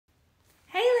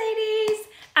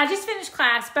I just finished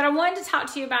class, but I wanted to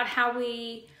talk to you about how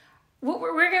we're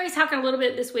going to be talking a little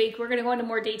bit this week. We're going to go into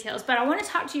more details, but I want to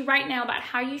talk to you right now about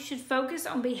how you should focus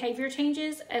on behavior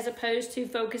changes as opposed to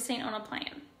focusing on a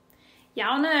plan.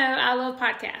 Y'all know I love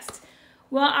podcasts.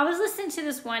 Well, I was listening to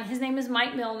this one. His name is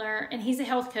Mike Milner, and he's a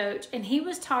health coach, and he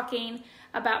was talking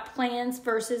about plans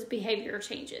versus behavior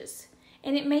changes.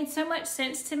 And it made so much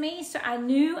sense to me, so I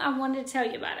knew I wanted to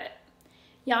tell you about it.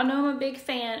 Y'all know I'm a big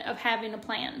fan of having a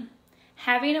plan.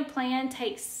 Having a plan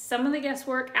takes some of the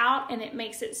guesswork out, and it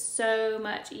makes it so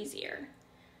much easier.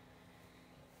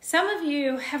 Some of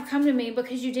you have come to me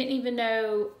because you didn't even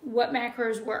know what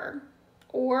macros were,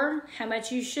 or how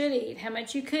much you should eat, how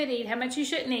much you could eat, how much you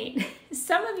shouldn't eat.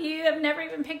 Some of you have never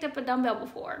even picked up a dumbbell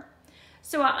before.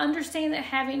 So I understand that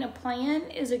having a plan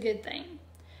is a good thing.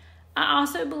 I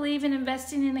also believe in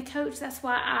investing in a coach. That's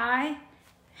why I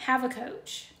have a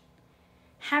coach.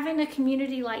 Having a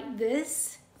community like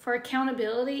this for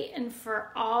accountability and for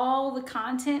all the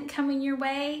content coming your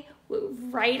way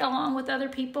right along with other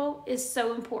people is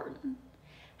so important.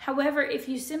 However, if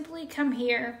you simply come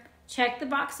here, check the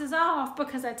boxes off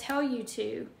because I tell you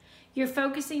to, you're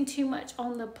focusing too much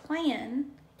on the plan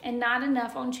and not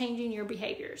enough on changing your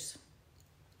behaviors.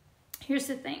 Here's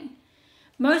the thing.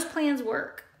 Most plans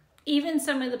work. Even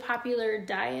some of the popular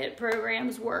diet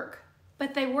programs work,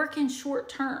 but they work in short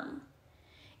term.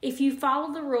 If you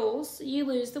follow the rules, you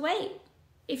lose the weight.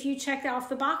 If you check off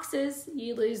the boxes,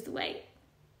 you lose the weight.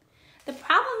 The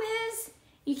problem is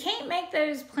you can't make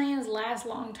those plans last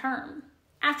long term.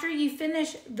 After you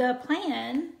finish the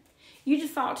plan, you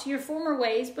default to your former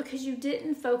ways because you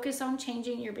didn't focus on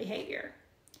changing your behavior.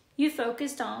 You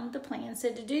focused on the plan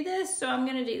said to do this, so I'm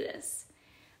going to do this.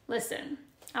 Listen,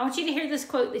 I want you to hear this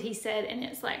quote that he said, and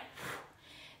it's like,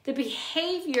 the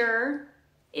behavior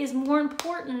is more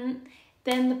important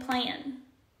than the plan.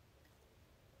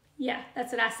 Yeah,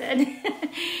 that's what I said.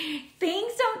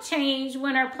 Things don't change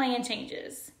when our plan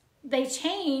changes. They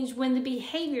change when the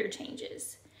behavior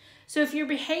changes. So if your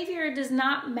behavior does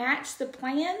not match the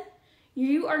plan,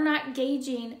 you are not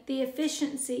gauging the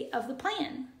efficiency of the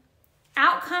plan.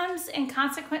 Outcomes and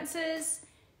consequences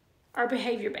are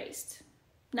behavior-based,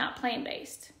 not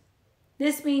plan-based.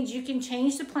 This means you can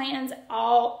change the plans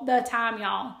all the time,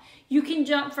 y'all. You can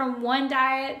jump from one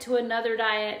diet to another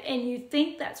diet, and you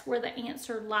think that's where the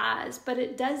answer lies, but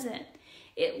it doesn't.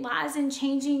 It lies in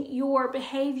changing your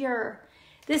behavior.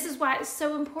 This is why it's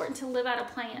so important to live out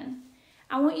a plan.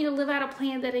 I want you to live out a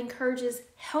plan that encourages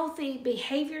healthy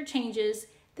behavior changes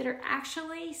that are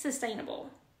actually sustainable.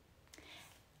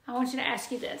 I want you to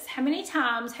ask you this. How many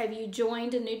times have you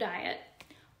joined a new diet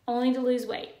only to lose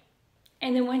weight?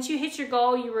 And then once you hit your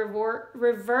goal, you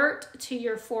revert to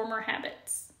your former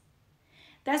habits.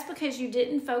 That's because you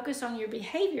didn't focus on your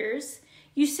behaviors.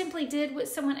 You simply did what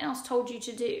someone else told you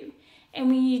to do. And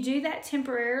when you do that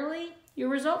temporarily, your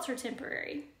results are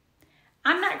temporary.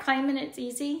 I'm not claiming it's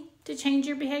easy to change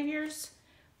your behaviors,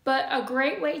 but a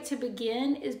great way to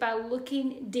begin is by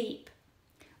looking deep.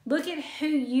 Look at who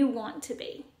you want to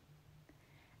be.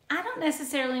 I don't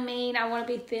necessarily mean I want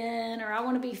to be thin or I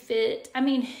want to be fit. I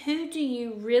mean, who do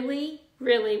you really,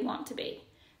 really want to be?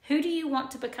 Who do you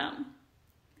want to become?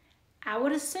 I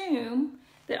would assume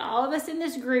that all of us in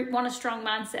this group want a strong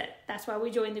mindset. That's why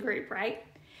we joined the group, right?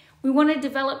 We want to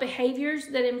develop behaviors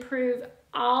that improve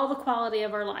all the quality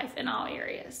of our life in all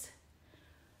areas.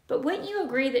 But wouldn't you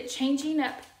agree that changing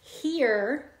up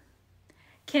here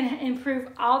can improve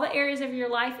all the areas of your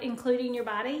life, including your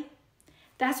body?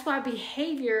 That's why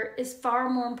behavior is far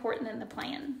more important than the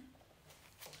plan.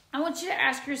 I want you to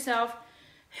ask yourself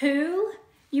who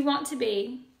you want to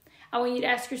be. I want you to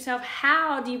ask yourself,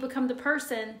 how do you become the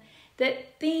person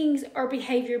that things are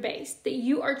behavior-based, that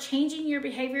you are changing your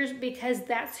behaviors because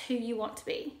that's who you want to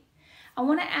be. I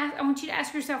want you to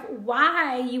ask yourself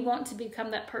why you want to become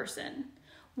that person.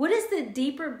 What is the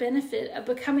deeper benefit of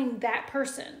becoming that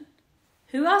person?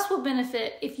 Who else will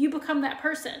benefit if you become that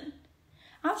person?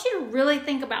 I want you to really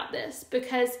think about this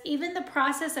because even the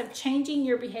process of changing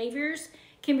your behaviors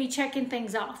can be checking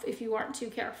things off if you aren't too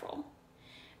careful.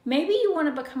 Maybe you want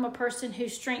to become a person who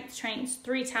strength trains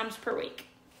 3 times per week.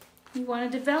 You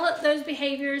want to develop those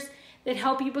behaviors that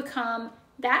help you become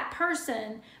that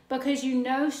person because you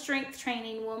know strength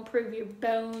training will improve your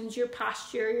bones, your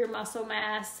posture, your muscle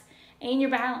mass, and your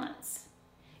balance.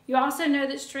 You also know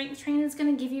that strength training is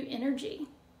going to give you energy.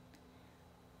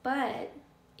 But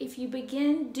if you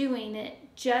begin doing it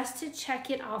just to check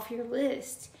it off your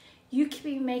list, you could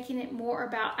be making it more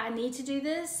about I need to do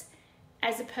this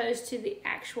as opposed to the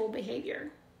actual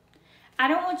behavior. I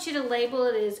don't want you to label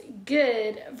it as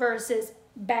good versus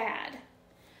bad.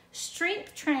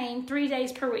 Strength train 3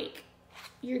 days per week.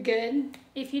 you're good.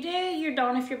 If you do, you're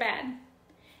darn if you're bad.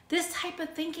 This type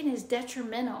of thinking is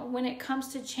detrimental when it comes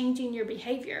to changing your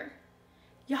behavior.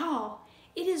 Y'all,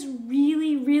 it is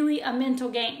really, really a mental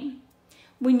game.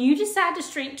 When you decide to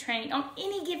strength train on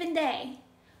any given day,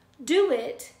 do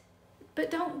it,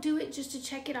 but don't do it just to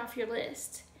check it off your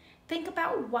list. Think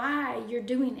about why you're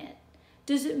doing it.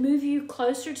 Does it move you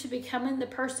closer to becoming the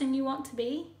person you want to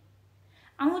be?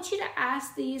 I want you to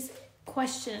ask these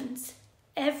questions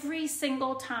every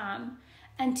single time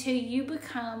until you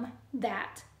become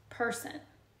that person.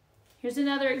 Here's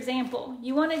another example.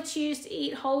 You want to choose to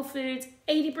eat whole foods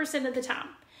 80% of the time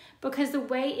because the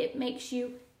way it makes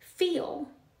you feel,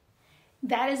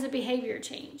 that is a behavior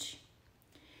change.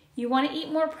 You want to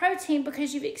eat more protein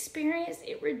because you've experienced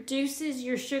it reduces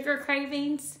your sugar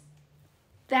cravings.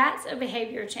 That's a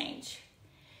behavior change.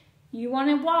 You want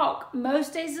to walk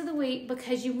most days of the week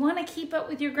because you want to keep up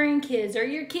with your grandkids or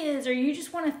your kids, or you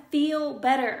just want to feel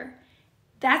better.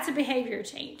 That's a behavior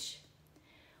change.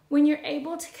 When you're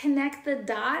able to connect the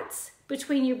dots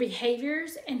between your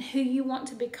behaviors and who you want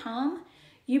to become,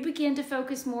 you begin to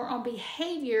focus more on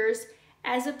behaviors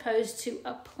as opposed to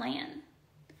a plan.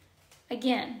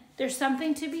 Again, there's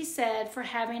something to be said for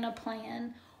having a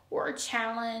plan or a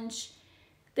challenge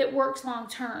that works long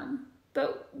term,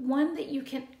 but one that you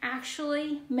can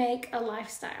actually make a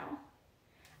lifestyle.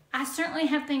 I certainly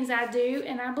have things I do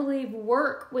and I believe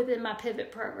work within my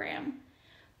pivot program,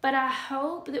 but I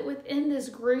hope that within this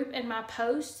group and my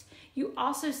posts, you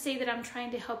also see that I'm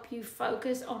trying to help you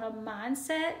focus on a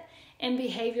mindset and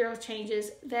behavioral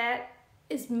changes that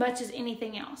as much as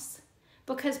anything else.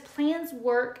 Because plans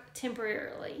work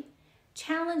temporarily,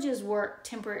 challenges work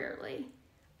temporarily,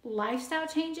 lifestyle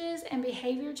changes and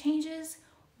behavior changes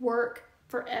work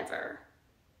forever.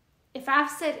 If I've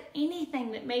said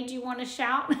anything that made you want to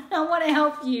shout, I want to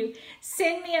help you.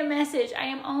 Send me a message. I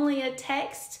am only a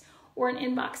text or an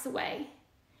inbox away.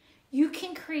 You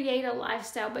can create a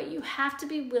lifestyle, but you have to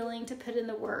be willing to put in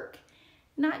the work.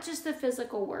 Not just the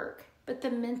physical work, but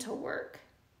the mental work.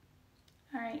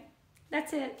 All right,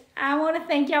 that's it. I want to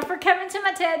thank y'all for coming to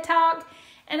my TED Talk,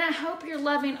 and I hope you're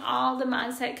loving all the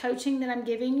mindset coaching that I'm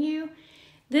giving you.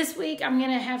 This week, I'm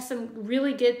going to have some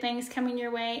really good things coming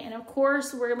your way, and of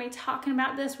course, we're going to be talking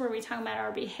about this. We're going to be talking about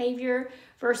our behavior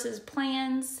versus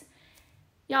plans.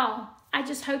 Y'all, I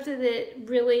just hope that it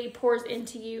really pours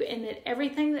into you and that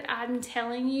everything that I'm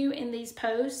telling you in these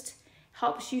posts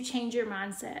helps you change your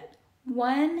mindset.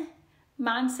 One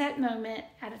mindset moment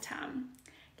at a time.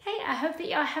 Okay, I hope that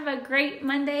y'all have a great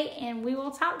Monday and we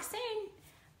will talk soon.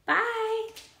 Bye.